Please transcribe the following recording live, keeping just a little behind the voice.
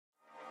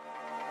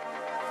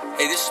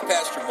Hey, this is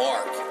Pastor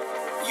Mark.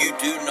 You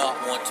do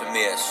not want to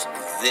miss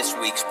this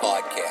week's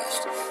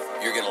podcast.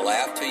 You're going to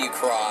laugh till you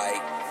cry,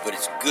 but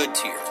it's good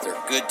tears. They're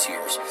good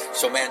tears.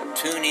 So, man,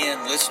 tune in,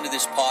 listen to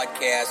this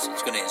podcast.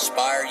 It's going to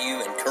inspire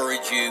you,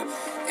 encourage you,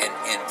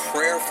 and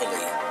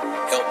prayerfully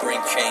help bring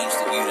change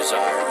that you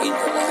desire in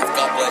your life.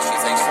 God bless you.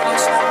 Thanks for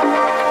listening.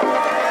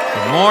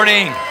 Good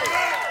morning.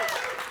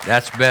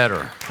 That's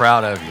better.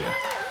 Proud of you.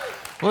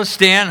 Well, let's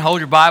stand, hold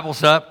your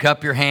Bibles up,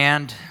 cup your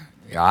hand,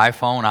 your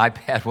iPhone,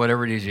 iPad,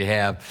 whatever it is you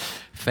have.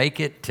 Fake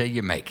it till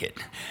you make it.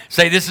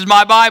 Say, this is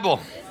my Bible.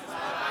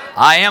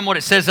 I am what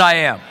it says I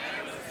am.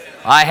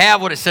 I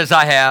have what it says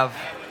I have.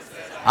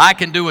 I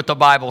can do what the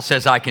Bible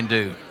says I can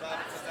do.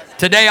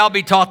 Today I'll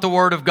be taught the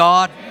Word of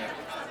God,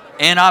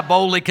 and I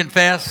boldly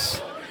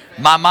confess,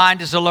 my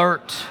mind is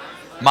alert,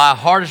 my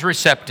heart is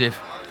receptive,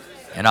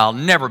 and I'll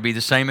never be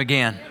the same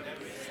again.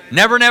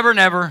 Never, never,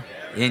 never.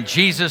 In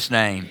Jesus'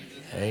 name,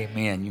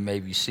 amen. You may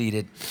be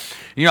seated.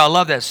 You know, I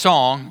love that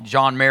song,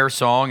 John Mayer's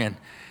song, and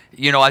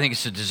you know, I think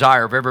it's a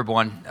desire of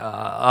everyone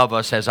of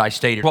us, as I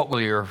stated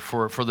earlier,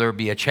 for there to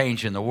be a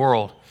change in the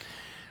world.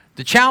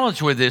 The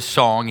challenge with this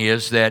song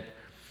is that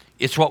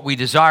it's what we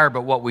desire,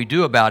 but what we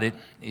do about it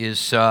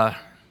is kind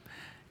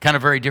of a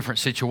very different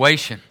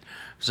situation.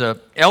 There's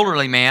an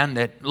elderly man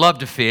that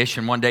loved to fish,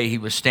 and one day he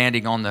was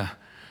standing on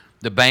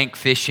the bank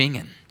fishing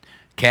and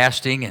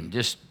casting and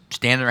just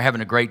standing there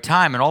having a great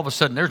time, and all of a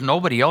sudden there's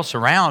nobody else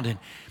around, and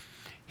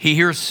he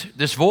hears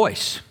this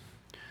voice,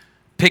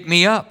 "Pick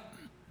me up."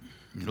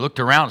 He looked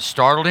around, it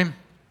startled him,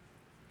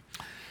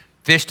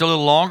 fished a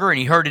little longer, and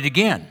he heard it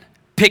again,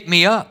 "Pick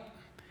me up."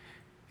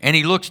 And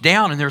he looks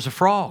down, and there's a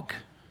frog.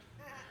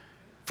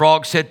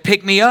 Frog said,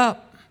 "Pick me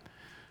up."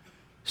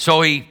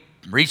 So he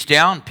reached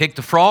down, picked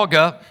the frog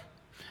up,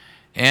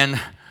 and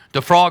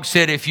the frog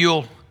said, "If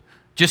you'll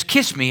just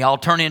kiss me, I'll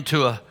turn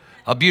into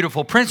a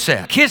beautiful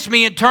princess. Kiss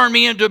me and turn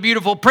me into a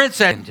beautiful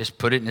princess." And just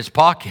put it in his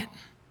pocket.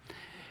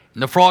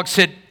 And the frog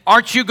said,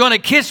 "Aren't you going to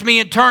kiss me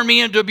and turn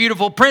me into a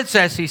beautiful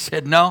princess?" He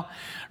said, "No.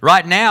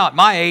 Right now, at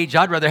my age,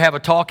 I'd rather have a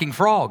talking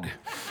frog."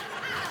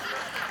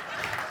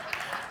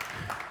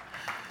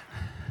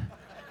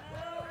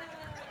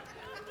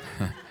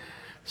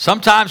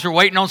 Sometimes we're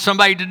waiting on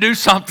somebody to do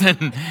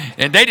something,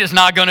 and they're just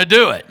not going to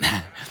do it.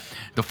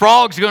 The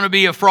frog's going to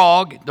be a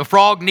frog. The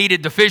frog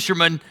needed the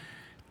fisherman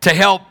to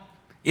help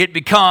it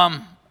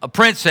become a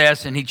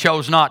princess, and he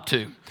chose not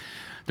to.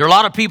 There are a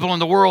lot of people in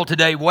the world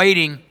today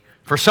waiting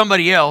for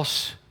somebody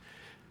else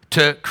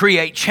to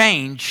create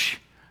change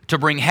to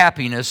bring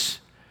happiness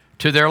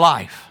to their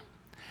life.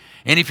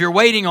 And if you're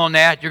waiting on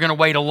that, you're going to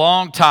wait a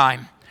long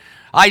time.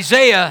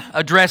 Isaiah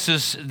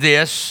addresses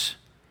this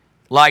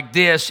like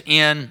this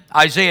in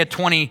Isaiah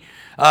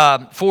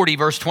 40,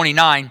 verse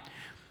 29.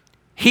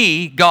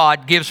 He,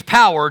 God, gives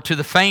power to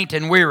the faint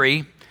and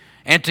weary,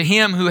 and to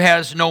him who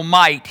has no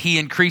might, he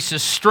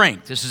increases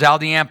strength. This is how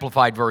the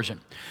Amplified Version.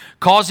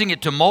 Causing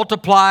it to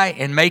multiply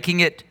and making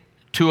it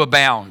to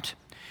abound.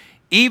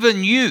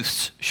 Even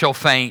youths shall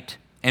faint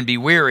and be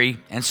weary,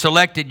 and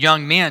selected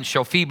young men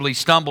shall feebly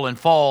stumble and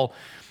fall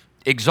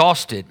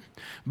exhausted.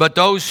 But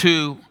those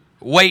who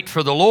wait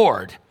for the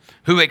Lord,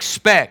 who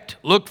expect,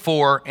 look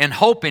for, and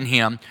hope in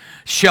him,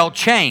 shall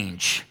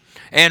change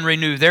and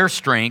renew their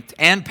strength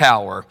and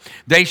power.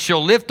 They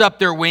shall lift up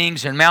their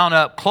wings and mount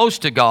up close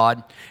to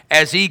God,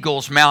 as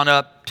eagles mount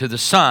up to the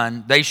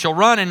sun. They shall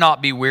run and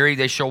not be weary.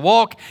 They shall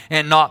walk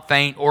and not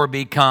faint or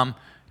become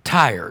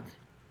tired.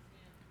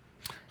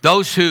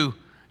 Those who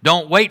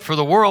don't wait for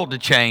the world to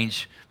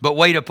change, but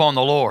wait upon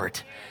the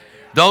Lord.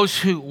 Those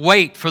who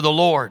wait for the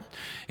Lord.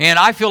 And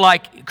I feel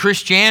like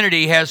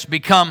Christianity has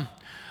become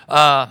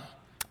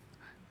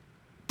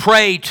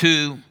prey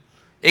to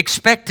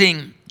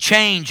expecting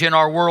change in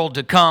our world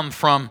to come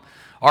from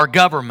our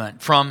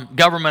government, from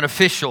government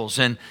officials,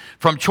 and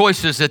from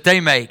choices that they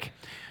make.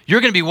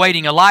 You're going to be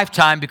waiting a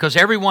lifetime because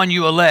everyone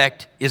you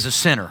elect is a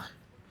sinner.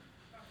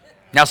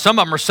 Now, some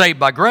of them are saved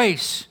by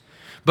grace,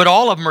 but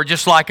all of them are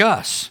just like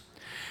us.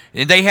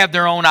 And they have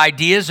their own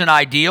ideas and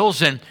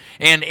ideals, and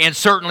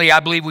certainly I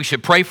believe we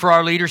should pray for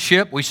our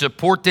leadership. We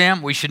support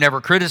them. We should never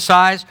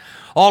criticize,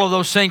 all of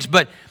those things.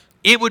 But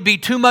it would be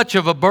too much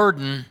of a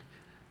burden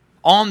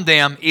on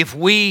them if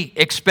we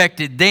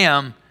expected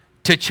them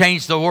to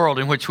change the world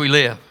in which we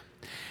live.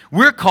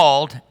 We're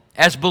called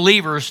as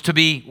believers to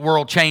be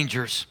world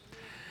changers.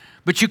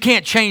 But you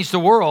can't change the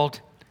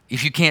world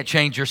if you can't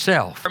change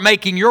yourself.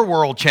 Making your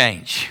world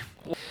change.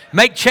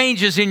 Make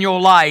changes in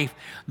your life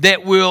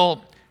that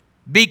will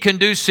be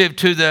conducive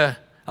to the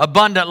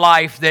abundant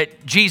life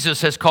that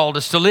Jesus has called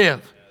us to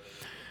live.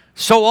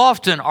 So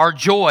often our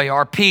joy,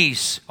 our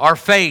peace, our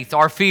faith,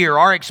 our fear,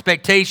 our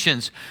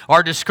expectations,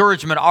 our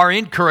discouragement, our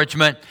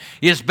encouragement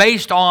is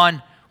based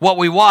on what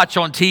we watch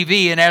on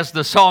TV. And as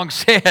the song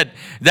said,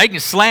 they can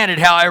slant it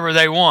however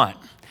they want.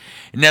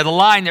 Now, the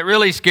line that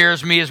really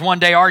scares me is one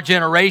day our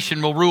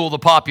generation will rule the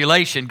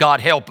population. God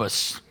help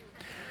us.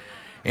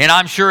 And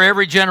I'm sure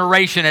every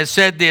generation has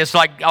said this,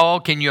 like, oh,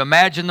 can you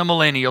imagine the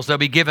millennials? They'll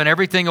be giving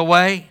everything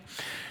away,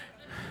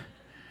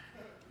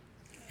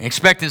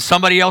 expecting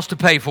somebody else to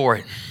pay for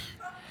it.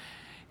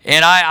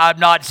 And I'm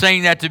not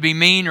saying that to be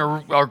mean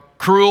or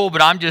cruel,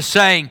 but I'm just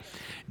saying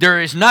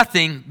there is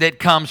nothing that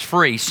comes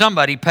free.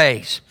 Somebody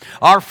pays.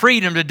 Our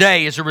freedom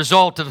today is a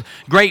result of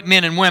great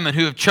men and women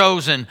who have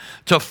chosen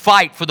to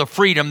fight for the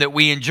freedom that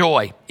we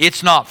enjoy.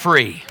 It's not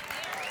free.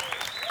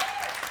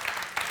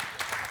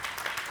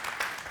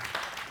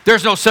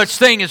 There's no such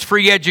thing as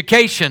free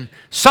education.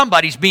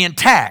 Somebody's being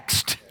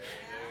taxed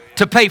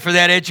to pay for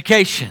that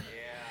education.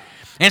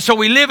 And so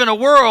we live in a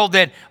world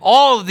that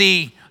all of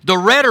the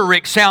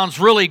rhetoric sounds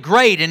really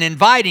great and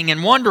inviting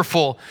and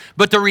wonderful,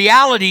 but the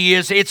reality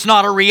is it's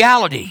not a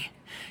reality.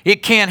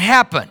 It can't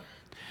happen.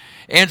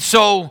 And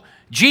so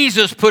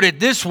Jesus put it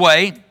this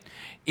way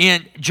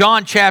in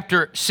John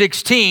chapter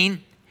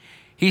 16.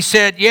 He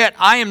said, "Yet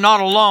I am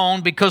not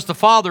alone, because the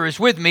Father is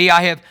with me.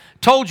 I have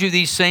told you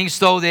these things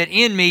so that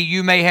in me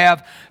you may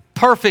have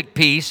perfect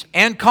peace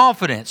and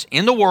confidence.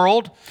 In the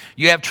world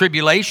you have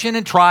tribulation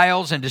and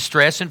trials and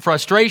distress and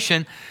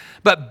frustration,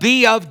 but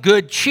be of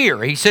good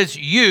cheer." He says,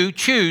 you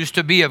choose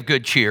to be of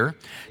good cheer.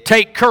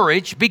 Take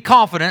courage, be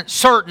confident,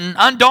 certain,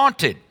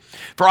 undaunted.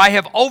 For I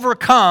have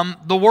overcome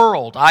the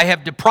world. I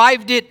have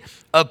deprived it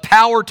of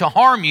power to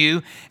harm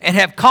you and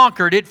have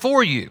conquered it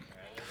for you.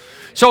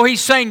 So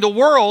he's saying the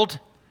world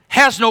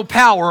has no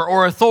power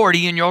or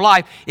authority in your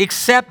life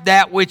except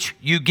that which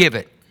you give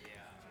it.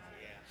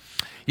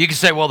 You can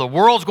say, well, the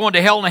world's going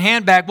to hell in a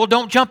handbag. Well,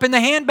 don't jump in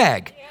the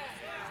handbag.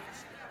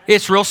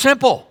 It's real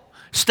simple.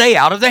 Stay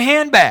out of the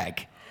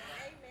handbag.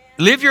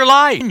 Live your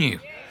life in you.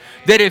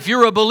 That if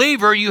you're a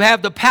believer, you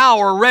have the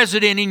power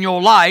resident in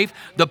your life,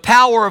 the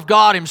power of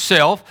God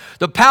Himself,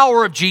 the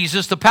power of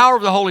Jesus, the power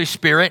of the Holy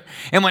Spirit.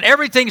 And when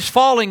everything's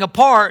falling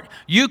apart,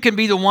 you can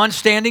be the one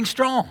standing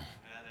strong.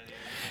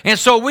 And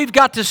so we've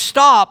got to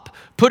stop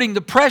putting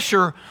the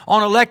pressure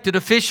on elected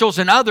officials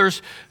and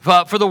others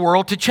for the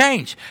world to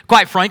change.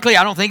 Quite frankly,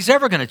 I don't think it's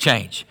ever going to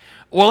change.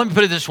 Well, let me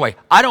put it this way.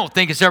 I don't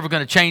think it's ever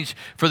going to change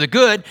for the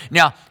good.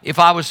 Now, if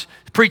I was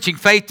preaching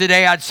faith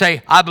today, I'd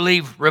say, I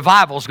believe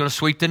revival is going to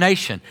sweep the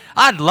nation.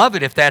 I'd love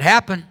it if that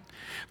happened.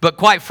 But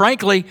quite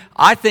frankly,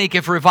 I think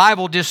if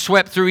revival just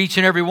swept through each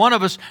and every one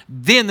of us,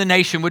 then the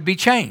nation would be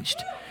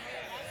changed.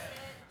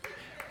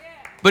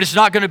 But it's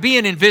not going to be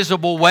an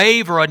invisible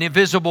wave or an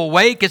invisible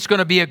wake. It's going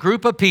to be a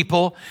group of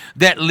people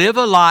that live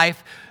a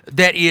life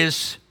that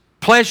is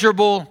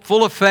pleasurable,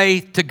 full of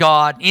faith to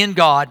God, in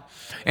God,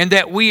 and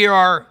that we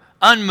are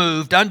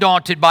unmoved,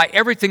 undaunted by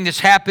everything that's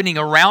happening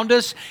around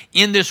us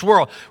in this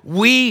world.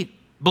 We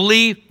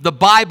believe the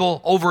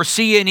Bible over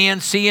CNN,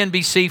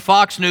 CNBC,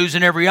 Fox News,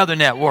 and every other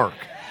network.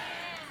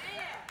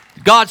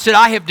 God said,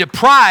 I have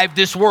deprived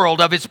this world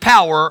of its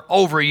power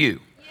over you.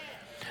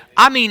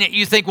 I mean,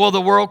 you think, well,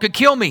 the world could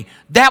kill me.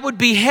 That would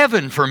be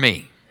heaven for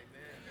me.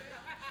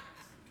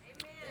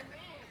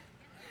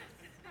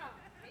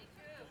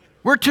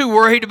 We're too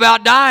worried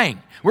about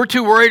dying. We're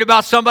too worried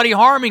about somebody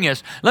harming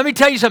us. Let me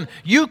tell you something.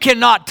 You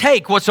cannot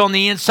take what's on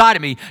the inside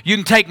of me. You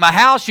can take my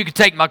house. You can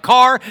take my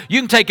car. You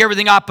can take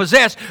everything I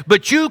possess.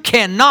 But you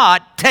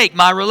cannot take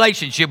my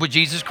relationship with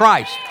Jesus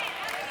Christ.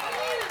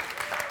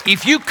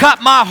 If you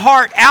cut my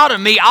heart out of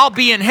me, I'll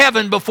be in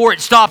heaven before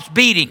it stops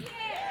beating.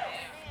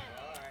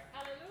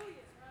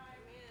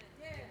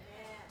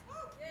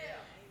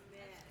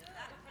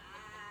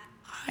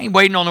 I ain't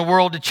waiting on the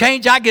world to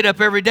change. I get up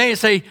every day and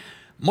say,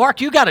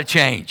 Mark, you got to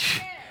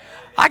change.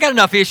 I got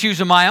enough issues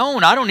of my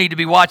own. I don't need to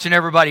be watching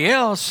everybody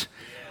else.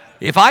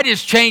 If I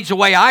just change the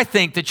way I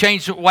think, to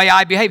change the way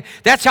I behave.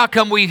 That's how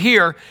come we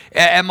here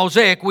at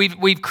Mosaic,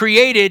 we've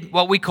created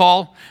what we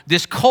call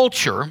this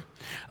culture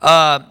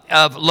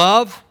of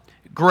love,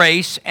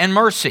 grace, and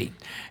mercy.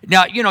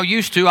 Now,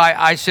 used to,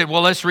 I said,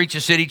 well, let's reach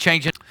a city,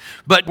 change it.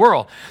 But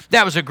world,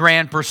 that was a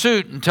grand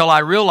pursuit until I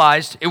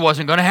realized it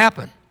wasn't going to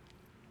happen.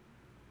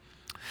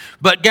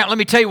 But let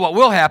me tell you what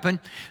will happen.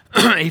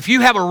 If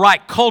you have a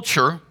right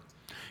culture,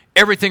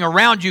 everything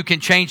around you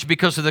can change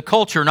because of the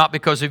culture, not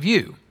because of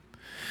you.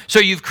 So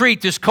you've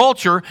created this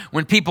culture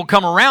when people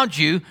come around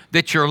you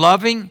that you're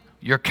loving,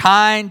 you're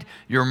kind,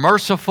 you're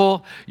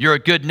merciful, you're a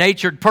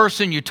good-natured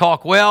person, you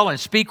talk well and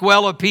speak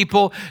well of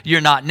people, you're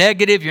not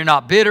negative, you're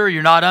not bitter,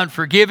 you're not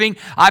unforgiving.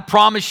 I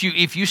promise you,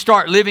 if you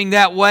start living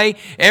that way,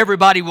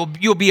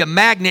 you'll be a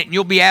magnet and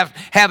you'll be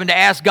having to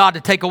ask God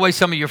to take away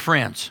some of your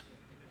friends.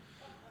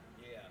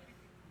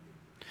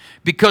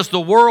 Because the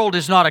world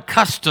is not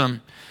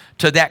accustomed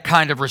to that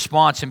kind of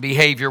response and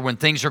behavior when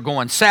things are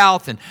going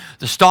south and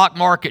the stock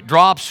market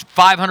drops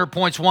 500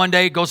 points one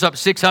day, goes up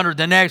 600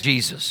 the next.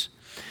 Jesus.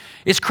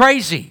 It's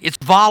crazy. It's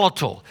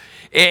volatile.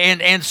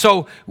 And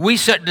so we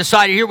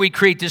decided here we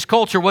create this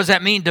culture. What does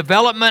that mean?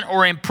 Development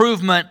or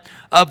improvement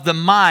of the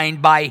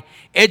mind by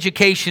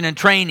education and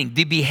training.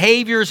 The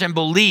behaviors and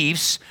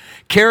beliefs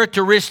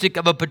characteristic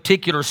of a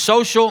particular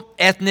social,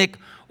 ethnic,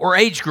 or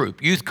age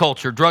group, youth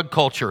culture, drug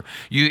culture.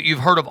 You've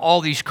heard of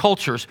all these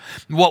cultures.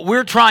 What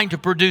we're trying to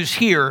produce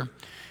here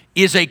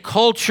is a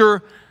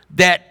culture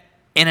that,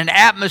 in an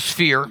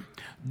atmosphere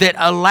that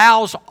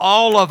allows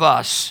all of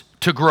us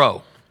to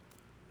grow.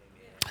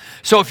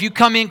 So if you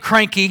come in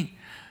cranky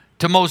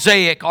to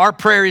Mosaic, our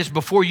prayer is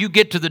before you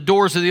get to the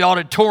doors of the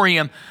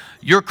auditorium,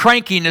 your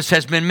crankiness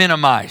has been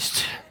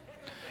minimized.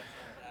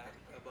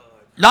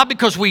 Not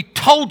because we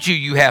told you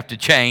you have to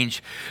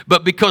change,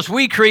 but because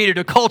we created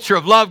a culture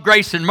of love,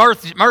 grace, and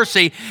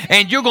mercy,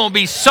 and you're going to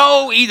be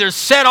so either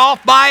set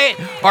off by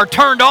it or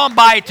turned on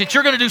by it that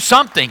you're going to do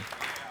something.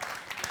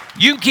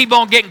 You can keep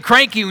on getting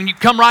cranky when you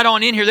come right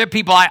on in here. There are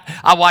people,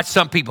 I watch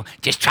some people,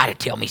 just try to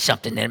tell me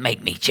something that'll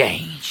make me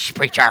change,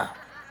 preacher.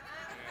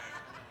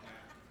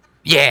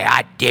 Yeah,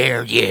 I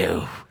dare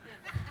you.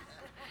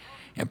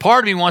 And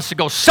part of me wants to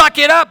go, suck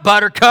it up,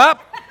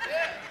 buttercup.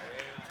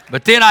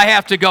 But then I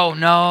have to go,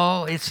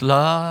 no, it's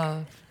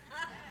love,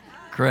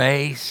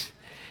 grace,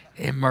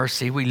 and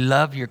mercy. We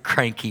love your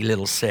cranky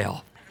little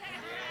self.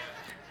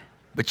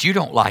 But you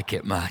don't like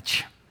it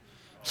much.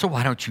 So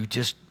why don't you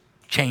just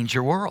change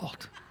your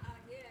world?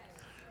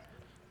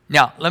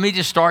 Now, let me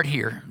just start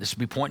here. This will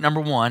be point number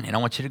one, and I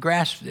want you to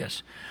grasp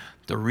this.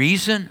 The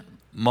reason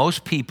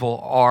most people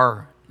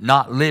are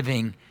not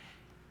living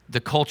the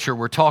culture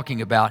we're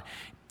talking about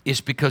is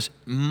because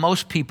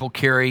most people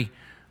carry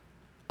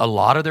a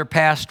lot of their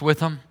past with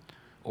them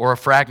or a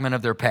fragment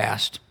of their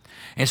past.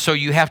 And so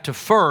you have to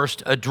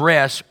first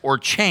address or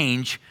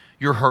change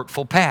your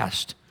hurtful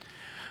past.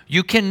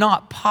 You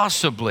cannot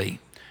possibly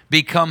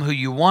become who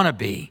you want to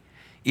be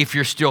if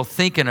you're still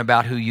thinking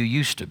about who you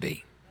used to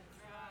be.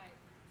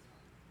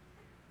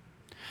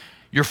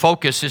 Your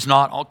focus is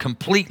not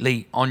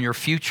completely on your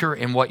future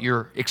and what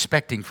you're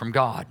expecting from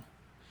God.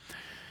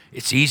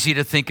 It's easy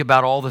to think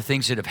about all the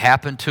things that have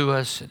happened to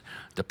us, and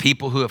the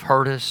people who have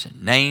hurt us,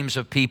 and names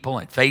of people,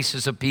 and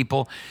faces of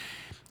people.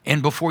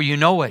 And before you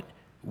know it,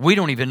 we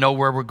don't even know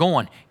where we're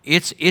going.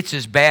 It's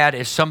as bad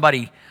as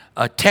somebody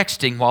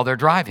texting while they're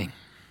driving.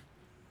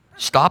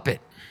 Stop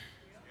it.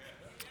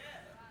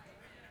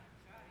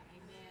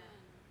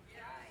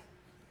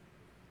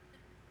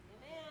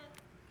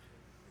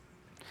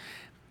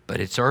 But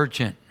it's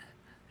urgent.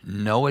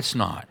 No, it's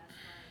not.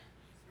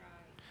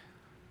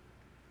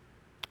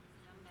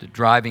 The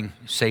Driving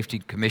Safety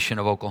Commission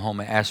of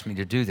Oklahoma asked me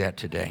to do that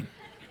today.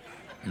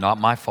 Not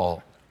my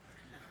fault.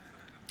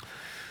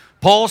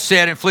 Paul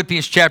said in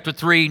Philippians chapter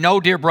 3, no,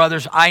 dear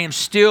brothers, I am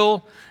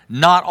still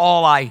not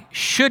all I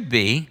should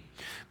be,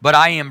 but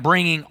I am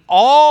bringing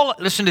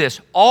listen to this,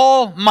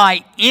 all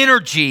my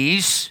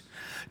energies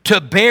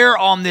to bear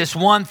on this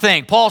one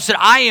thing. Paul said,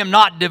 I am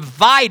not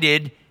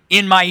divided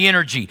in my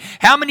energy.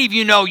 How many of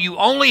you know you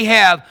only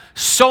have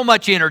so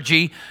much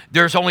energy?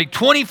 There's only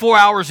 24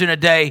 hours in a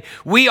day.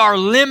 We are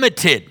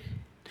limited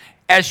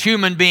as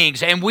human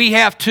beings, and we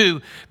have to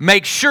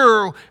make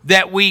sure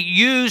that we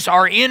use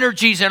our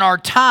energies and our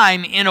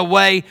time in a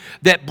way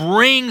that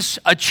brings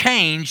a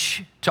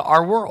change to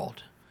our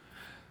world.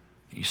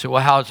 You say,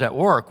 well, how does that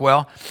work?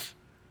 Well,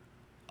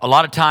 a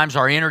lot of times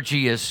our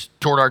energy is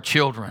toward our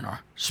children,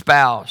 our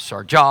spouse,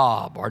 our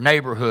job, our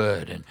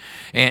neighborhood,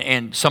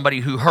 and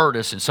somebody who hurt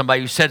us and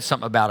somebody who said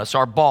something about us,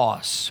 our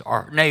boss,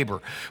 our neighbor,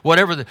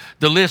 whatever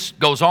the list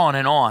goes on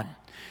and on.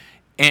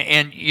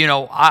 And you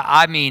know,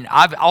 I mean,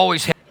 I've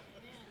always had,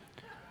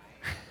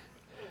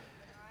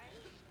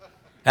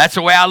 that's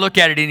the way I look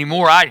at it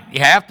anymore.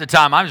 Half the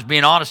time, I'm just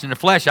being honest in the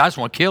flesh, I just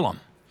want to kill them.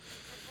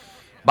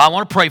 But I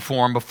want to pray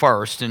for them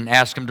first and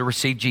ask them to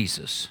receive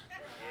Jesus.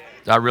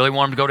 I really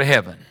want them to go to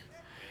heaven.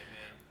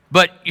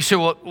 But you say,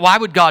 well, why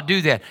would God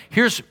do that?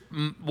 Here's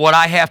what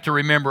I have to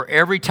remember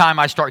every time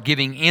I start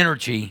giving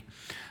energy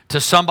to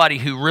somebody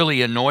who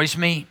really annoys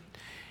me,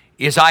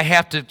 is I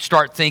have to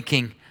start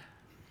thinking,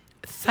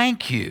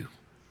 thank you,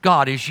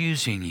 God is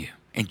using you,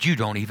 and you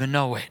don't even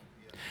know it,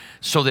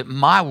 so that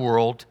my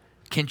world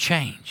can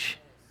change.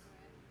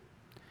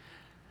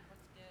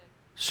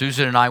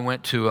 Susan and I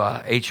went to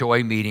a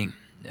HOA meeting,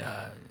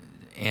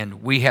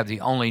 and we have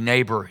the only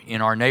neighbor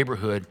in our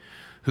neighborhood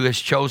who has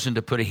chosen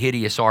to put a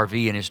hideous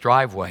RV in his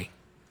driveway.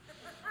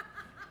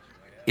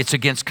 It's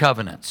against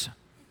covenants.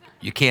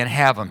 You can't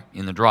have them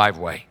in the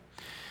driveway.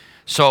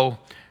 So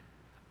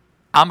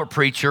I'm a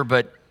preacher,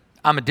 but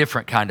I'm a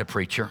different kind of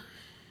preacher.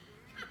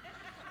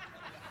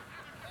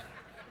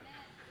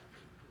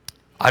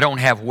 I don't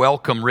have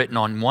welcome written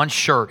on one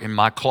shirt in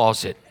my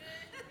closet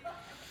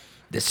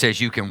that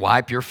says you can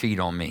wipe your feet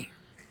on me.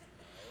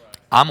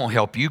 I'm going to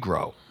help you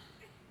grow.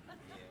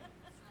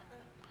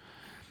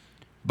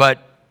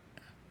 But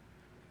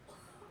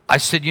I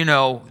said, you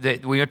know,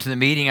 that we went to the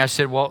meeting. I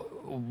said, well,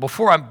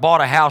 before I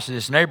bought a house in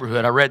this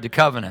neighborhood, I read the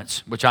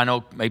covenants, which I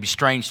know may be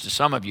strange to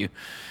some of you,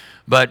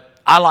 but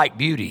I like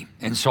beauty.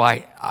 And so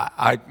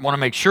I want to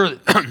make sure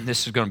that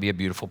this is going to be a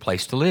beautiful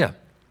place to live.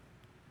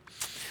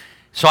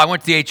 So I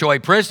went to the HOA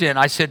president and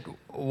I said,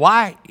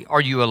 why are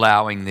you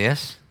allowing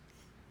this?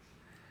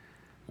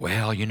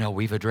 Well, you know,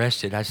 we've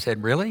addressed it. I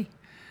said, really?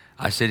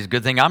 I said, it's a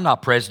good thing I'm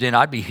not president.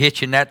 I'd be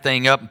hitching that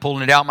thing up and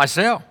pulling it out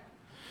myself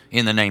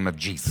in the name of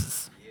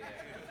Jesus.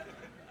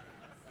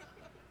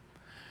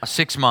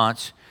 6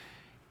 months,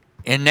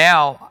 and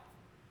now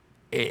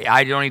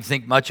I don't even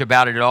think much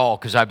about it at all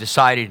because I've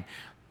decided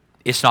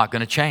it's not going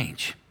to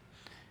change.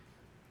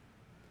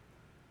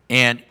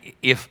 And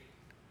if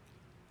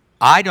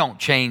I don't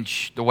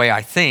change the way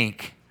I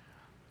think.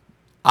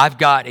 I've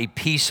got a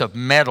piece of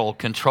metal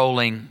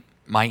controlling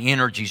my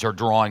energies or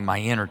drawing my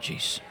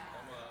energies.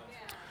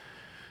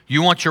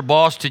 You want your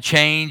boss to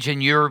change,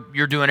 and you're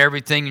doing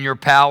everything in your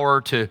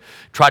power to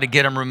try to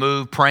get him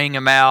removed, praying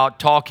him out,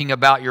 talking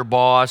about your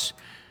boss.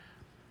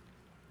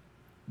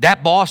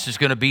 That boss is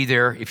going to be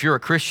there, if you're a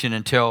Christian,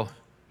 until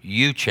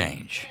you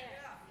change.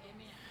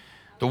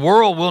 The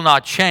world will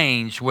not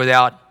change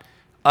without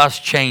us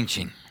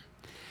changing.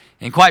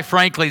 And quite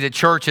frankly, the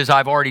church, as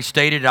I've already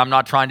stated, I'm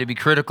not trying to be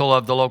critical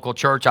of the local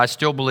church. I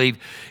still believe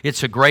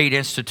it's a great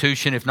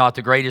institution, if not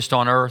the greatest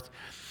on earth.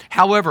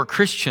 However,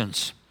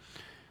 Christians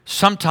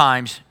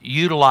sometimes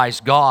utilize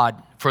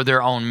God for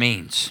their own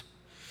means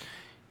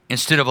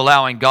instead of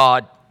allowing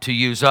God to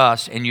use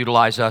us and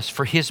utilize us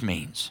for His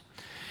means.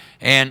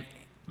 And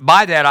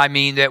by that I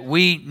mean that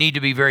we need to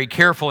be very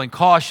careful and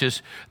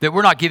cautious that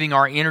we're not giving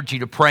our energy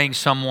to praying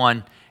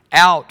someone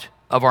out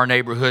of our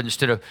neighborhood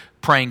instead of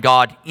praying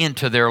God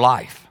into their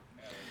life.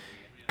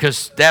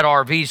 Because that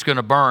RV is going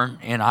to burn,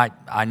 and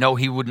I know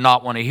he would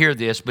not want to hear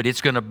this, but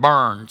it's going to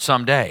burn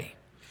someday.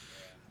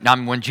 I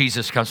mean, when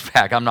Jesus comes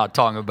back, I'm not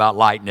talking about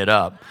lighting it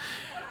up.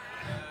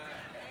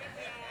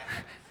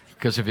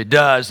 Because if it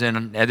does,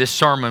 then this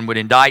sermon would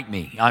indict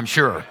me, I'm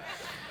sure.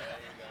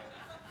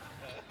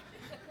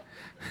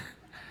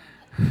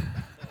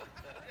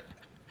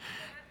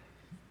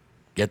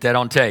 Get that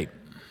on tape.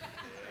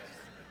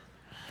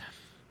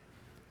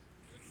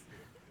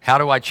 How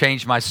do I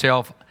change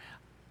myself?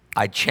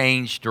 I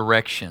change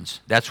directions.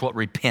 That's what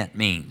repent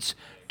means.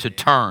 To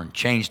turn,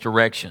 change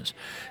directions.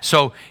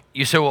 So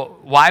you say, well,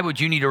 why would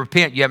you need to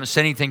repent? You haven't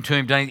said anything to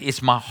him, done anything.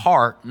 It's my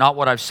heart, not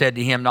what I've said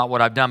to him, not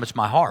what I've done. It's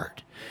my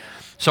heart.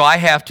 So I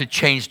have to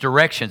change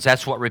directions.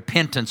 That's what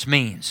repentance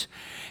means.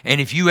 And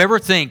if you ever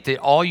think that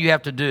all you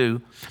have to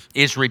do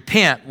is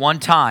repent one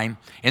time,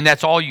 and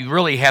that's all you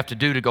really have to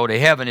do to go to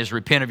heaven is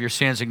repent of your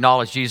sins,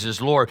 acknowledge Jesus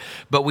as Lord.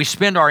 But we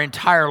spend our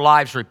entire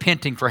lives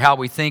repenting for how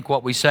we think,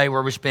 what we say,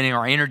 where we're spending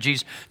our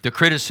energies, the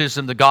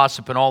criticism, the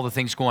gossip, and all the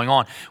things going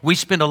on. We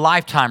spend a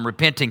lifetime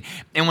repenting.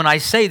 And when I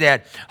say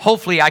that,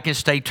 hopefully I can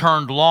stay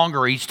turned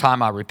longer each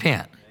time I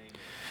repent.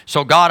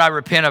 So God, I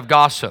repent of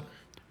gossip.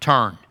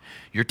 Turn.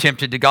 You're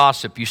tempted to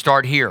gossip. You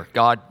start here.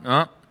 God,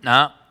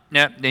 no.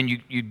 Then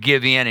you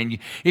give in. And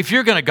if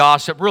you're going to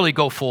gossip, really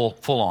go full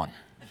on.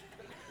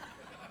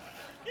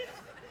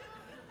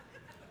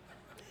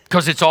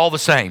 Because it's all the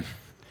same.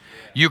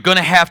 You're going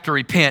to have to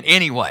repent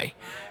anyway.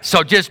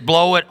 So just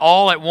blow it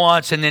all at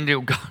once and then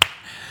do, God,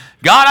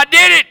 I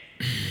did it.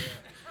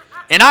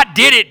 And I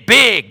did it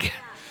big.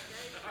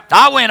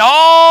 I went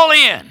all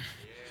in.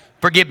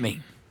 Forgive me.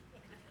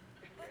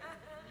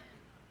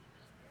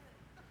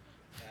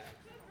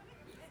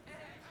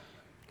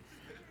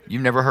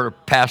 You've never heard a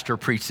pastor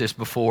preach this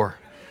before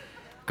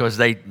because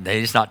they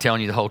just not telling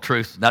you the whole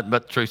truth, nothing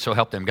but the truth, so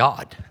help them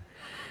God.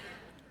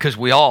 Because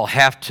we all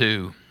have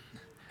to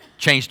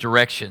change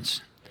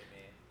directions.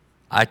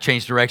 I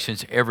change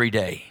directions every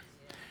day.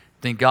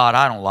 Think, God,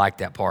 I don't like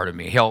that part of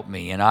me. Help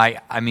me. And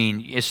I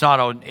mean, it's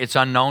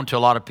unknown to a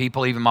lot of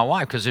people, even my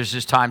wife, because there's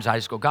just times I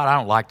just go, God, I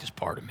don't like this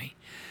part of me.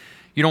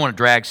 You don't want to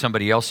drag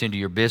somebody else into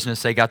your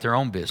business. They got their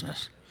own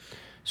business.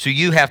 So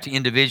you have to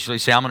individually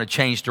say, I'm going to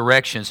change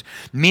directions.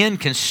 Men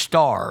can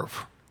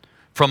starve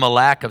from a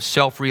lack of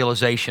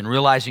self-realization,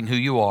 realizing who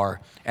you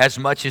are, as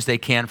much as they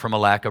can from a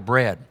lack of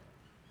bread.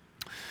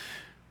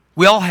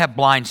 We all have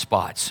blind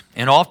spots,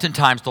 and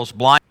oftentimes those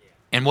blind,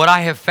 and what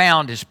I have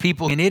found is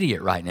people are an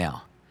idiot right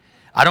now.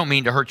 I don't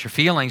mean to hurt your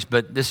feelings,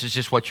 but this is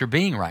just what you're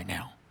being right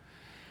now.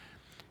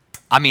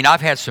 I mean,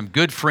 I've had some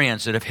good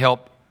friends that have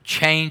helped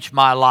change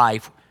my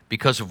life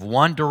because of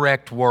one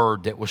direct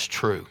word that was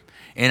true.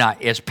 And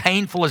as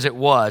painful as it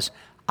was,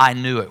 I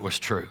knew it was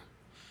true.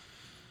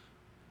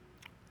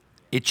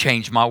 It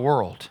changed my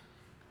world.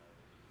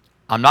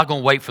 I'm not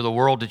going to wait for the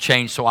world to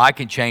change so I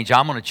can change.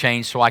 I'm going to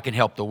change so I can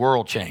help the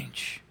world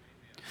change.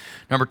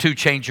 Number 2,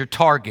 change your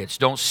targets.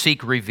 Don't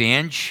seek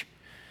revenge,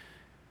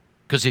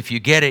 because if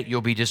you get it,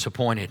 you'll be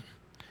disappointed.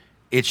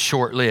 It's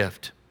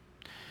short-lived.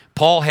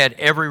 Paul had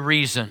every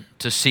reason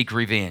to seek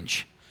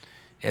revenge.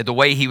 The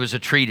way he was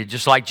treated,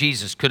 just like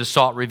Jesus could have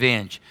sought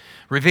revenge.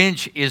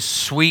 Revenge is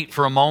sweet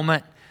for a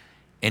moment,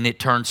 and it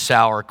turns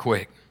sour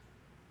quick.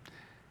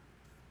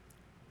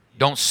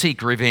 Don't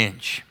seek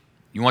revenge.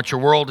 You want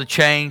your world to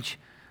change?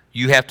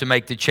 You have to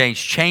make the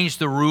change. Change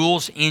the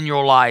rules in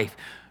your life.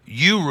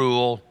 You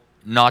rule,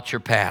 not your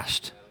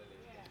past.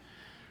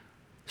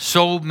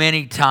 So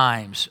many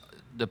times,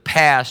 the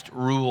past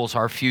rules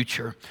our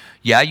future.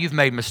 Yeah, you've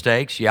made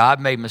mistakes. Yeah, I've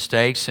made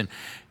mistakes. And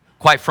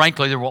quite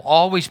frankly, there will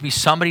always be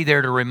somebody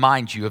there to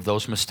remind you of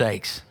those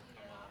mistakes.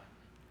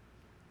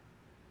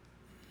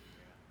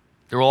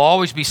 There will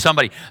always be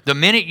somebody. The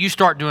minute you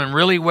start doing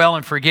really well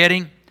and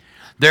forgetting,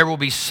 there will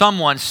be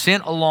someone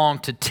sent along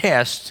to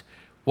test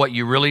what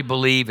you really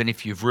believe and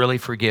if you've really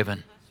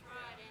forgiven.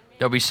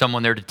 There'll be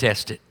someone there to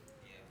test it.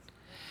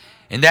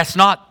 And that's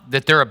not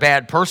that they're a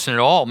bad person at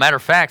all. Matter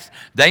of fact,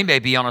 they may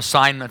be on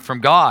assignment from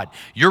God.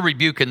 You're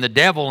rebuking the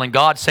devil and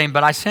God's saying,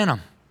 but I sent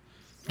him.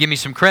 give me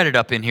some credit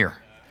up in here.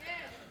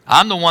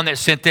 I'm the one that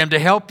sent them to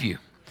help you.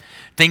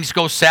 Things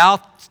go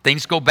south,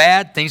 things go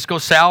bad, things go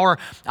sour.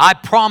 I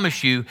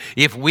promise you,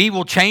 if we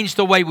will change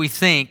the way we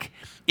think,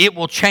 it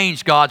will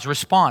change God's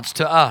response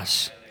to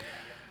us.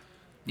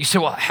 You say,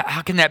 well,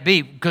 how can that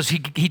be? Because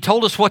he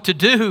told us what to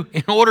do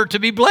in order to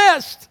be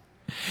blessed.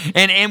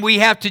 And we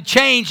have to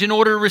change in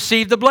order to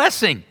receive the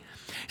blessing.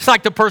 It's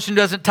like the person who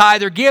doesn't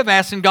tithe or give,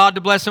 asking God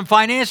to bless them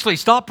financially.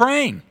 Stop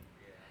praying.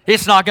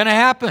 It's not going to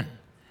happen.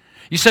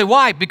 You say,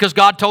 why? Because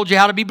God told you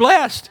how to be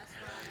blessed.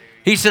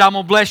 He said, I'm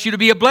going to bless you to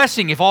be a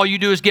blessing. If all you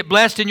do is get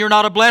blessed and you're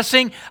not a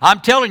blessing, I'm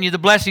telling you the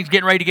blessing's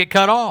getting ready to get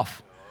cut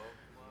off.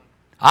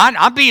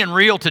 I'm being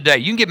real today.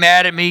 You can get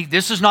mad at me.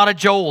 This is not a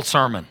Joel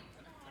sermon.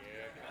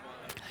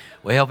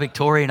 Well,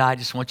 Victoria and I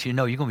just want you to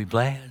know you're going to be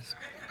blessed.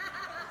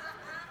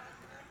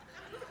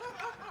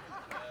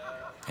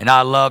 And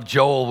I love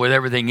Joel with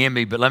everything in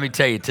me, but let me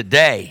tell you,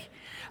 today,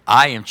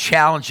 I am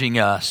challenging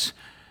us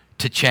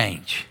to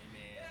change.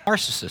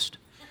 Narcissist.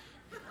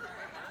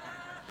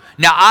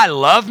 Now, I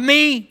love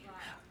me.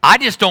 I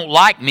just don't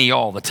like me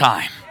all the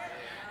time.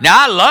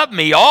 Now, I love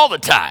me all the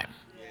time.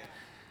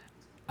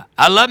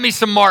 I love me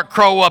some Mark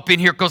Crow up in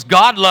here because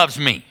God loves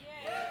me.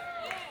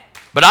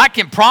 But I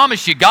can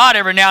promise you, God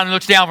every now and then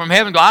looks down from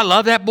heaven and goes, I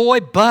love that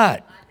boy,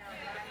 but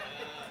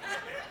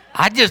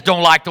I just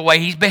don't like the way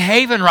he's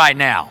behaving right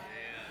now.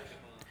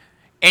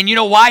 And you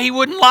know why he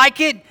wouldn't like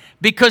it?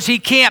 Because he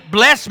can't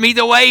bless me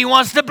the way he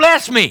wants to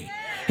bless me.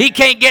 He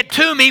can't get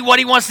to me what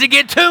he wants to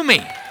get to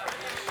me.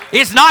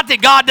 It's not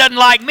that God doesn't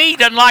like me,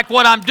 doesn't like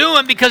what I'm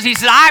doing, because he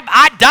said,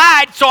 I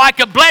died so I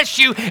could bless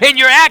you, and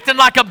you're acting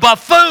like a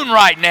buffoon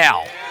right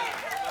now.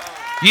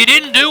 You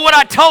didn't do what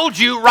I told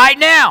you right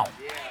now.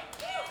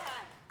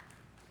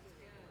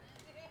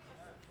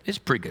 It's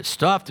pretty good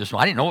stuff, this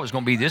one. I didn't know it was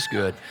going to be this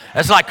good.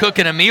 That's like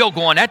cooking a meal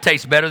going, that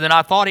tastes better than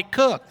I thought it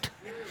cooked.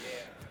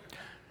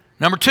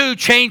 Number 2,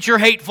 change your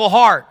hateful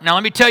heart. Now,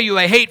 let me tell you,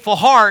 a hateful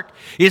heart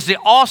is the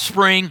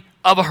offspring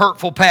of a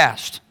hurtful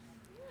past.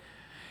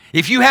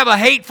 If you have a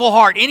hateful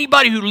heart,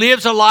 anybody who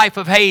lives a life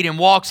of hate and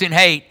walks in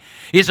hate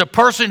is a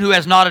person who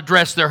has not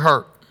addressed their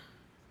hurt.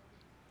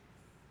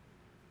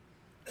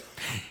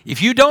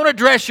 If you don't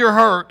address your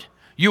hurt,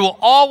 you will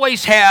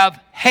always have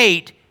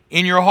hate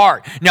in your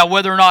heart. Now,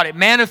 whether or not it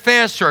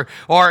manifests or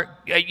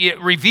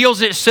it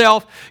reveals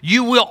itself,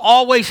 you will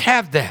always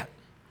have that.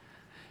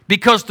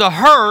 Because the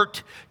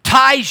hurt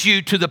ties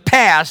you to the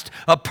past,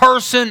 a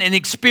person, an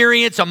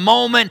experience, a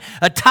moment,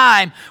 a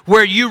time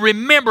where you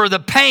remember the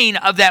pain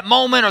of that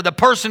moment or the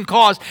person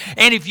caused.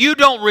 And if you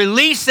don't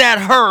release that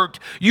hurt,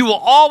 you will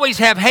always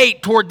have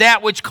hate toward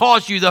that which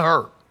caused you the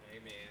hurt.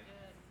 Amen.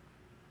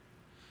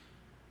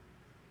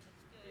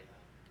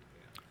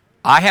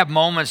 I have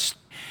moments,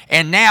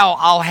 and now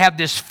I'll have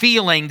this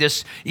feeling,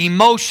 this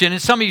emotion,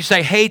 and some of you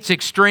say hate's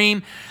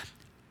extreme.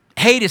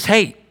 Hate is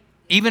hate,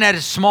 even at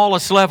its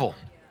smallest level.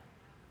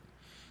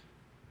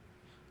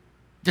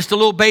 Just a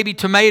little baby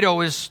tomato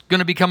is going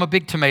to become a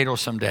big tomato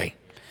someday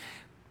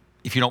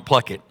if you don't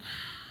pluck it.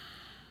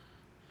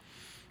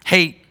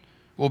 Hate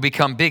will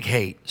become big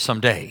hate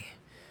someday.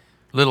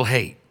 Little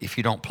hate if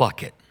you don't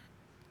pluck it.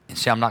 And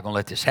say, I'm not going to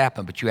let this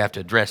happen, but you have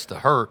to address the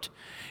hurt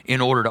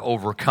in order to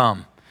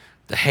overcome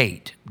the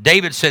hate.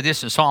 David said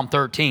this in Psalm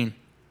 13.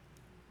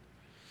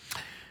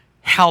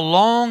 How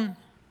long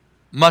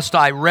must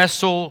I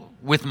wrestle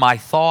with my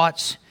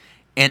thoughts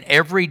and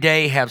every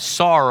day have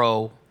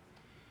sorrow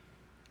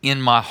in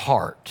my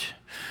heart?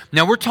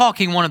 Now, we're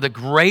talking one of the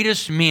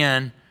greatest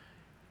men,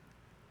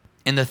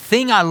 and the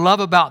thing I love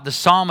about the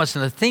psalmist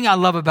and the thing I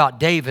love about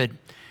David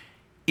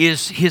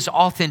is his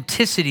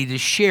authenticity to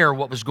share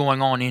what was going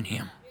on in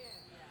him.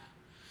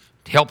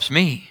 It helps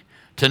me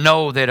to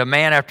know that a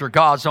man after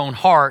God's own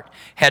heart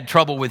had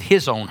trouble with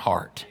his own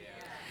heart,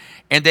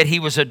 and that he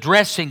was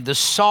addressing the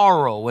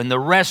sorrow and the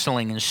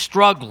wrestling and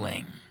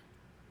struggling.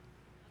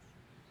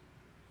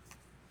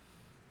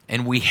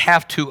 And we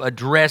have to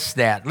address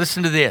that.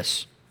 Listen to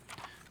this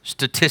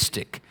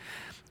statistic.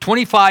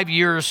 25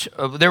 years,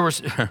 there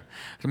was, let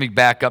me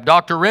back up.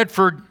 Dr.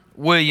 Redford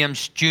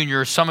Williams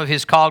Jr., some of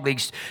his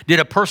colleagues, did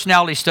a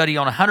personality study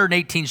on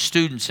 118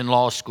 students in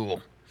law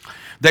school.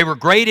 They were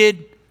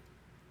graded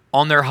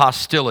on their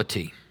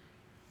hostility.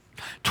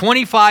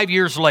 25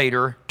 years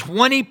later,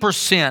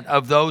 20%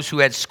 of those who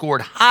had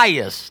scored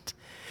highest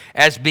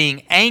as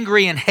being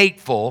angry and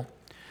hateful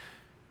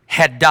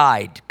had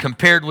died,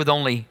 compared with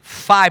only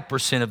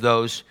 5% of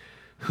those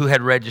who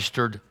had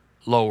registered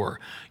lower.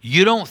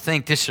 You don't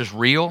think this is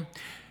real?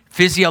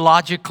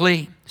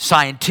 Physiologically,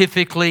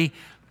 scientifically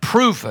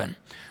proven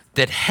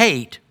that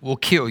hate will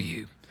kill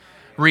you.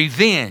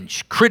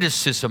 Revenge,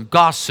 criticism,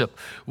 gossip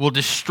will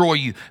destroy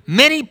you.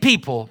 Many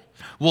people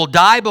will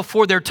die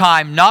before their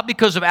time, not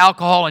because of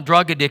alcohol and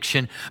drug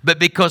addiction, but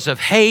because of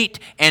hate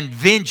and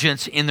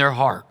vengeance in their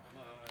heart.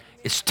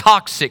 It's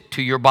toxic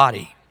to your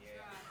body.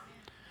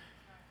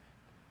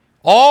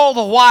 All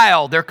the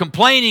while, they're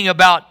complaining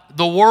about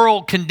the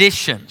world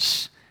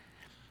conditions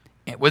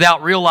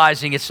without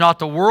realizing it's not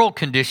the world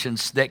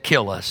conditions that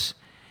kill us.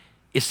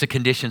 It's the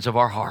conditions of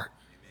our heart.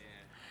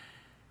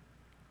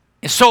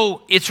 And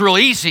so it's real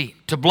easy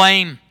to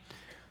blame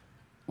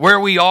where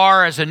we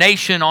are as a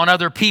nation on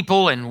other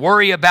people and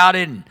worry about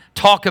it and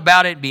talk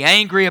about it and be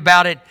angry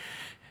about it.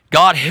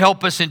 God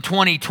help us in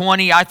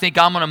 2020. I think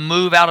I'm going to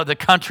move out of the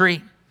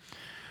country.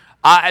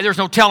 There's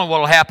no telling what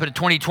will happen in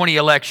 2020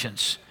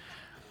 elections.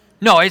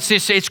 No,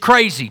 it's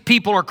crazy.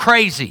 People are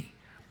crazy.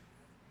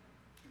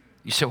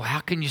 You say, well, how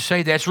can you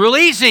say that? It's real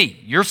easy.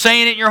 You're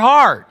saying it in your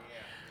heart.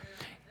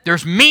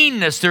 There's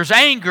meanness, there's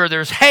anger,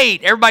 there's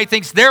hate. Everybody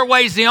thinks their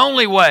way is the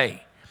only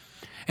way.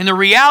 And the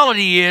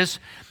reality is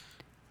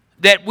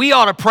that we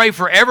ought to pray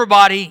for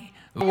everybody,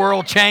 the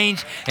world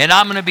change, and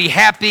I'm going to be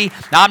happy.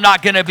 I'm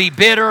not going to be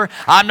bitter.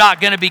 I'm not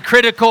going to be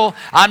critical.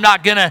 I'm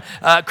not going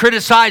to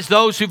criticize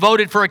those who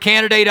voted for a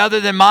candidate other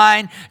than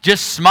mine.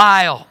 Just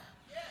smile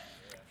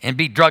and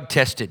be drug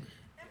tested.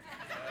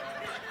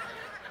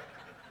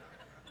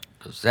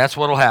 Because that's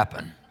what will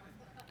happen.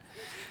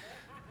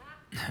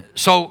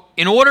 So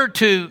in order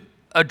to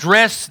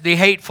address the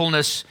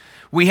hatefulness,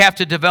 we have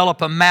to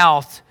develop a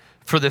mouth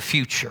for the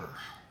future.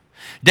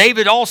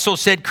 David also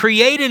said,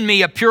 create in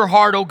me a pure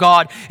heart, O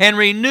God, and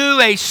renew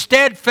a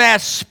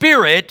steadfast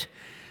spirit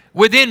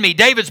within me.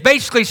 David's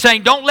basically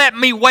saying, don't let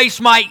me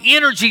waste my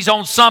energies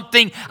on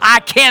something I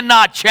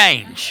cannot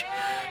change.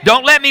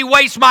 Don't let me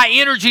waste my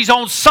energies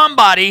on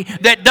somebody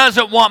that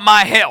doesn't want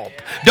my help.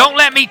 Don't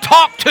let me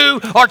talk to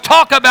or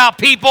talk about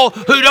people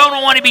who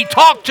don't want to be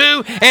talked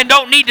to and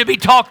don't need to be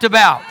talked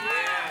about.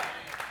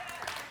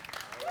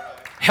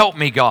 Help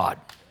me, God.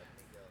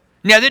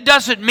 Now, that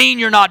doesn't mean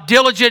you're not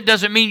diligent. It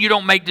doesn't mean you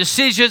don't make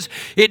decisions.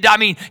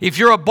 If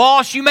you're a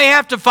boss, you may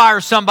have to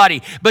fire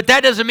somebody, but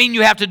that doesn't mean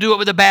you have to do it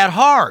with a bad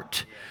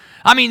heart.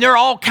 There are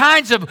all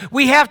kinds of,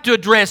 we have to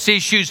address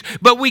issues,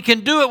 but we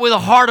can do it with a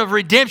heart of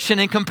redemption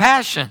and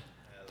compassion.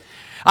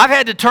 I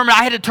had to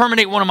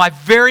terminate one of my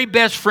very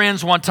best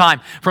friends one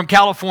time from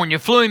California.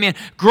 Flew him in,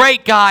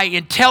 great guy,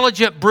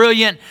 intelligent,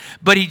 brilliant,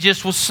 but he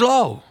just was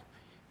slow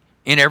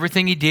in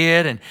everything he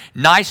did, and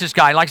nicest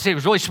guy. Like I said, he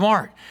was really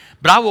smart.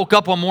 But I woke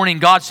up one morning,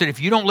 God said,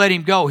 if you don't let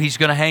him go, he's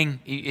going to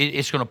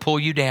it's going to pull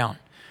you down.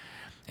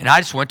 And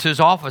I just went to his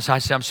office. I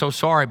said, I'm so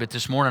sorry, but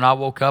this morning I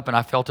woke up and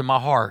I felt in my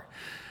heart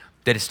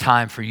that it's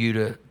time for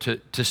you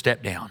to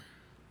step down.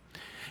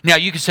 Now,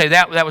 you can say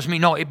that was me.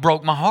 No, it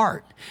broke my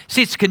heart.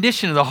 See, it's the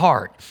condition of the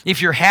heart.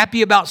 If you're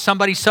happy about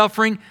somebody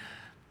suffering,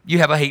 you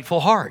have a hateful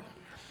heart.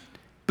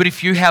 But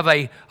if you have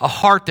a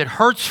heart that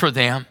hurts for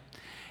them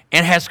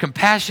and has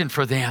compassion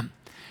for them,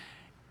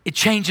 it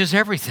changes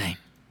everything.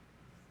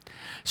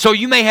 So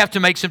you may have to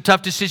make some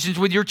tough decisions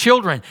with your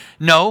children.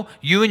 No,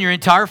 you and your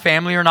entire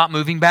family are not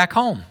moving back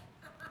home.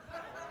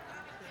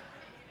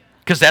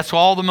 Because that's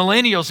all the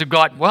millennials have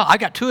got. Well, I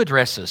got two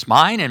addresses,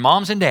 mine and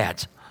mom's and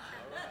dad's.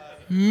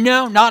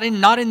 No, not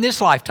in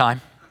this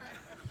lifetime.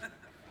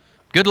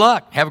 Good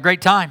luck. Have a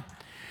great time.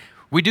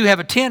 We do have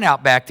a tent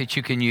out back that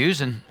you can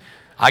use, and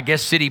I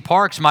guess city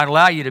parks might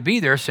allow you to be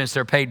there since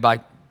they're paid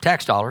by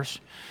tax dollars.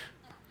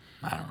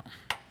 I don't know.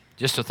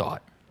 Just a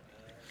thought.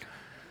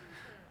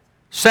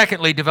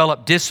 Secondly,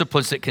 develop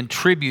disciplines that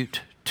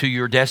contribute to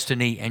your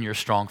destiny and your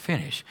strong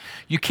finish.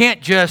 You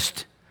can't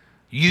just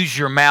use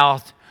your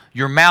mouth.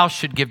 Your mouth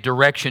should give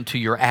direction to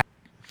your act.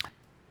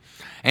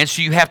 And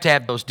so you have to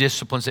have those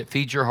disciplines that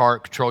feed your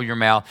heart, control your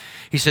mouth.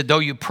 He said, though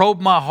you probe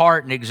my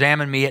heart and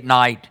examine me at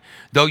night,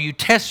 though you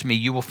test me,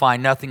 you will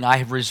find nothing. I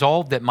have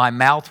resolved that my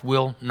mouth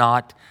will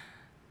not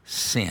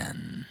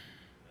sin.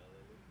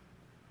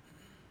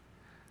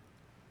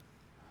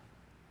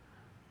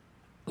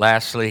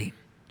 Lastly,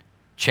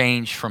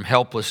 change from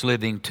helpless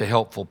living to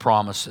helpful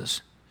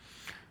promises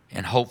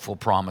and hopeful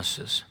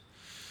promises.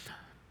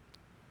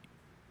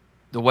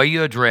 The way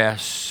you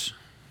address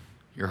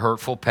your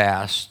hurtful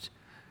past,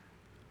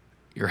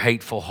 your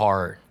hateful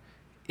heart,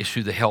 is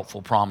through the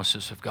helpful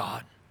promises of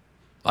God.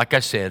 Like I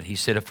said, he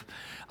said, if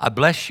I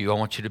bless you, I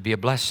want you to be a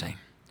blessing.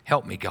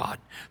 Help me, God.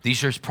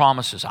 These are his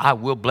promises. I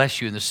will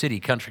bless you in the city,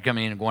 country,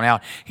 coming in and going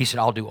out. He said,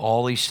 I'll do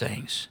all these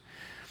things.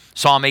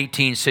 Psalm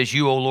 18 says,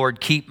 you, O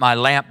Lord, keep my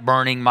lamp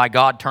burning. My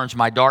God turns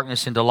my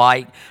darkness into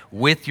light.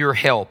 With your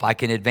help, I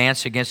can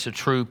advance against a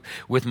troop.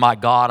 With my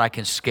God, I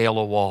can scale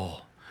a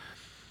wall.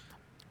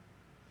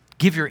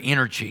 Give your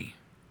energy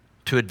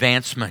to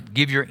advancement.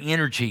 Give your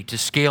energy to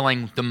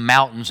scaling the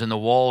mountains and the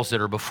walls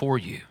that are before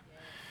you.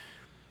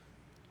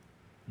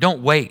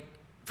 Don't wait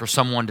for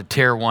someone to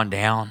tear one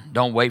down.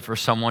 Don't wait for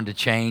someone to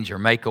change or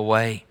make a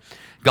way.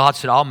 God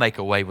said, I'll make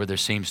a way where there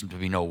seems to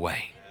be no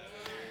way.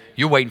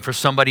 You're waiting for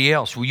somebody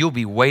else. Well, you'll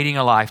be waiting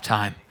a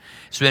lifetime.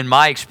 It's been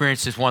my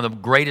experience is one of the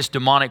greatest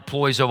demonic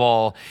ploys of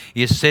all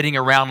is sitting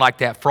around like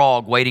that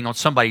frog waiting on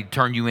somebody to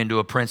turn you into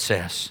a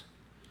princess.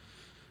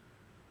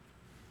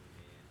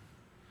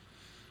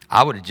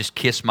 I would have just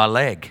kissed my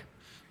leg.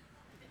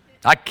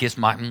 I kissed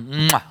my,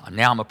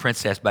 now I'm a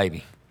princess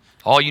baby.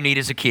 All you need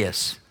is a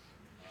kiss.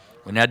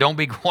 Well, now don't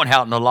be going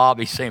out in the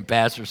lobby saying,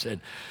 Pastor said,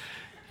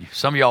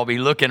 some of y'all be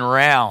looking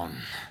around.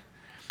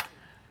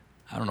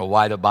 I don't know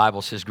why the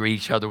Bible says greet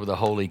each other with a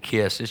holy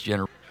kiss. This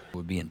generation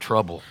would be in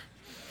trouble.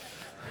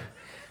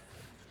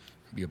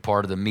 Be a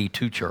part of the Me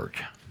Too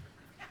church.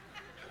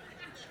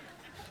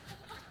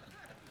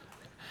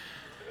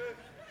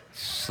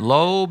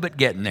 Slow but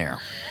getting there.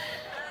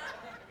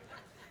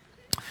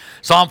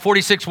 Psalm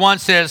 46:1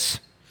 says,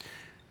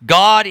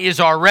 God is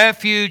our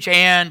refuge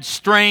and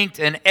strength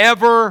and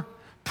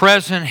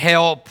ever-present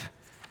help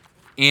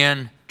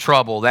in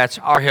trouble. That's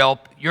our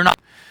help. You're not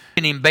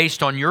asking Him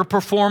based on your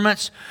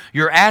performance.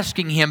 You're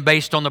asking Him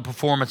based on the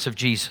performance of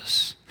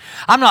Jesus.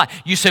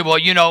 You say, well,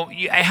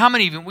 how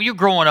many of you, when you're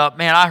growing up,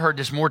 man, I heard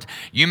this more,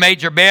 you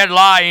made your bed,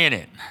 lie in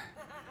it.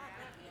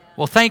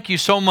 Well, thank you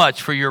so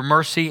much for your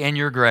mercy and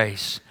your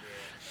grace.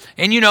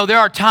 And there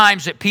are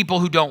times that people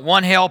who don't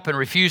want help and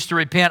refuse to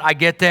repent, I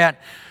get that.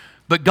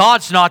 But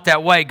God's not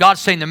that way. God's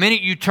saying the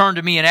minute you turn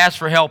to me and ask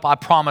for help, I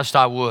promised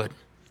I would,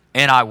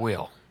 and I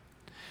will.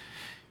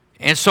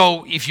 And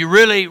so if you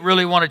really,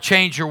 really want to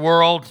change your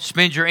world,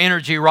 spend your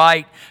energy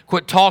right,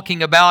 quit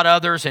talking about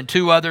others and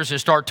to others and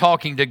start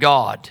talking to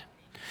God.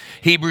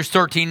 Hebrews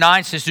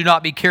 13:9 says, do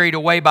not be carried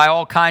away by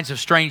all kinds of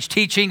strange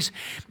teachings.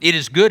 It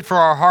is good for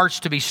our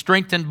hearts to be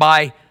strengthened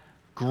by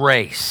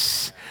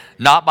grace,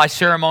 not by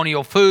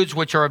ceremonial foods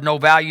which are of no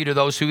value to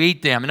those who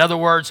eat them. In other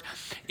words,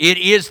 it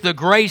is the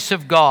grace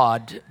of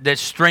God that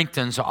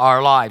strengthens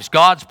our lives.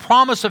 God's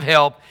promise of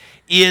help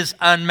is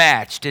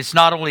unmatched. It's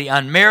not only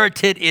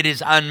unmerited, it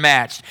is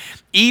unmatched.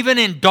 Even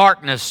in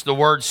darkness, the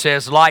word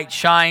says, light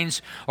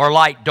shines or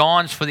light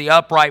dawns for the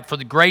upright, for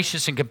the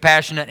gracious and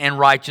compassionate and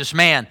righteous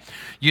man.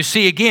 You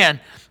see, again,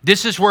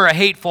 this is where a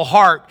hateful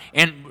heart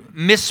and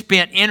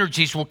misspent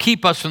energies will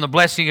keep us from the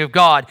blessing of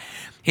God.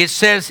 It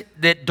says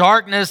that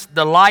darkness,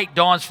 the light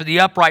dawns for the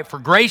upright, for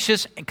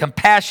gracious and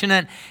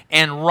compassionate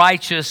and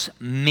righteous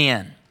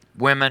men.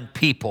 Women,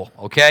 people,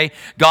 okay?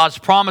 God's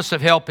promise of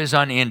help is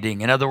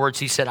unending. In other words,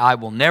 He said, I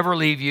will never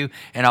leave you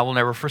and I will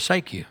never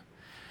forsake you.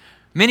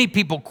 Many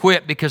people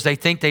quit because they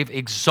think they've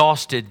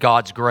exhausted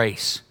God's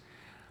grace.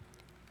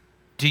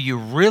 Do you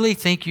really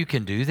think you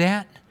can do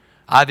that?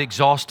 I've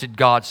exhausted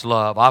God's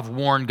love. I've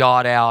worn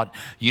God out.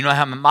 You know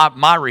how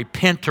my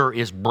repenter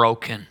is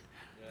broken.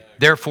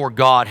 Therefore,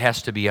 God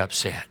has to be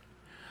upset.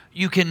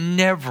 You can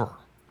never,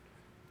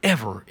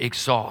 ever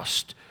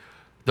exhaust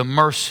the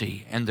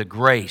mercy and the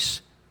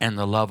grace and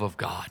the love of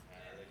God.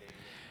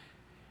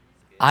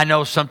 I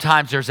know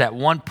sometimes there's that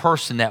one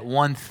person, that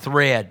one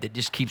thread that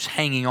just keeps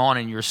hanging on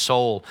in your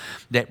soul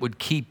that would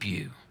keep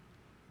you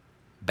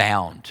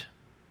bound,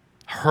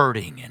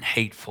 hurting, and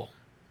hateful.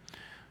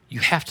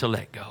 You have to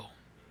let go.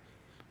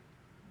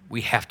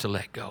 We have to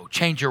let go.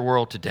 Change your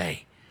world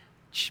today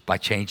by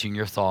changing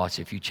your thoughts.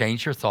 If you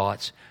change your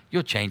thoughts,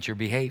 you'll change your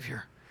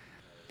behavior.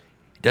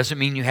 It doesn't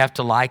mean you have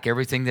to like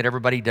everything that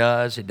everybody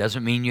does. It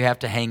doesn't mean you have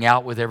to hang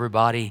out with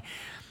everybody.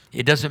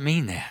 It doesn't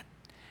mean that.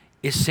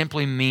 It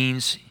simply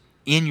means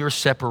in your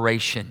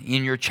separation,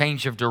 in your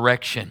change of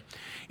direction,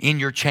 in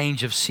your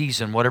change of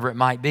season, whatever it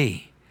might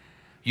be,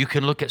 you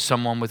can look at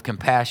someone with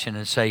compassion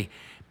and say,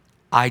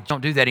 I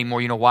don't do that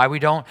anymore. You know why we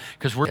don't?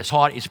 Because we're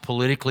taught it's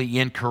politically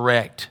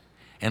incorrect.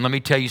 And let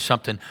me tell you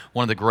something,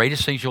 one of the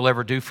greatest things you'll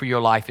ever do for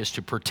your life is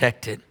to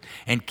protect it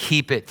and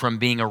keep it from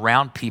being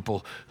around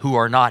people who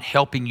are not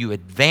helping you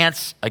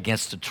advance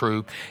against the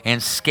truth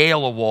and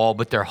scale a wall,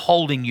 but they're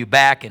holding you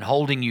back and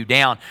holding you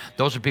down.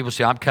 Those are people who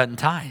say, I'm cutting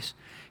ties.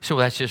 You say,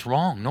 well, that's just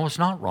wrong. No, it's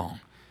not wrong.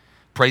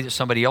 Pray that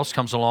somebody else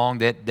comes along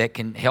that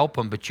can help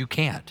them, but you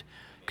can't,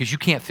 because you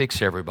can't fix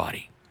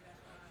everybody.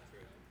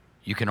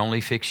 You can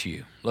only fix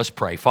you. Let's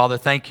pray. Father,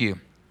 thank you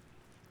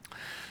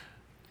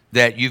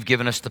that you've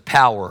given us the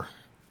power,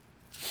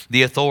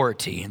 the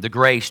authority, and the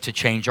grace to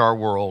change our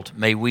world.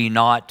 May we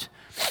not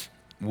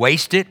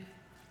waste it,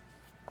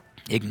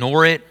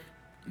 ignore it,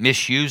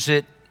 misuse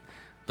it.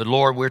 But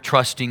Lord, we're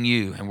trusting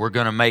you, and we're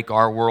going to make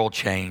our world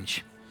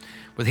change.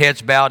 With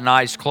heads bowed and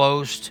eyes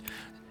closed,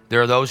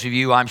 there are those of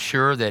you, I'm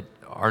sure, that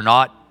are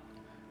not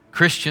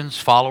Christians,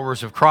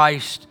 followers of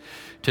Christ.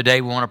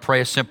 Today we want to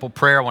pray a simple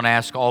prayer. I want to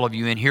ask all of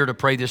you in here to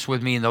pray this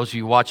with me, and those of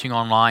you watching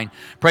online,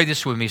 pray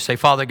this with me. Say,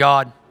 Father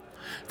God,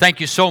 thank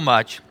you so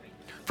much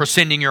for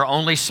sending your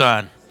only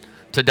Son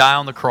to die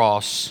on the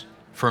cross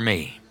for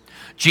me.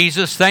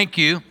 Jesus, thank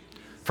you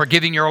for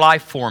giving your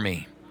life for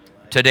me.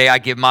 Today I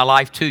give my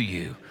life to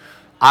you.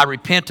 I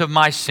repent of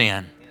my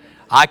sin.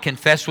 I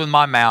confess with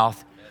my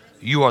mouth,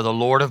 you are the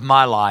Lord of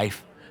my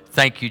life.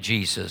 Thank you,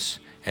 Jesus.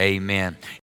 Amen.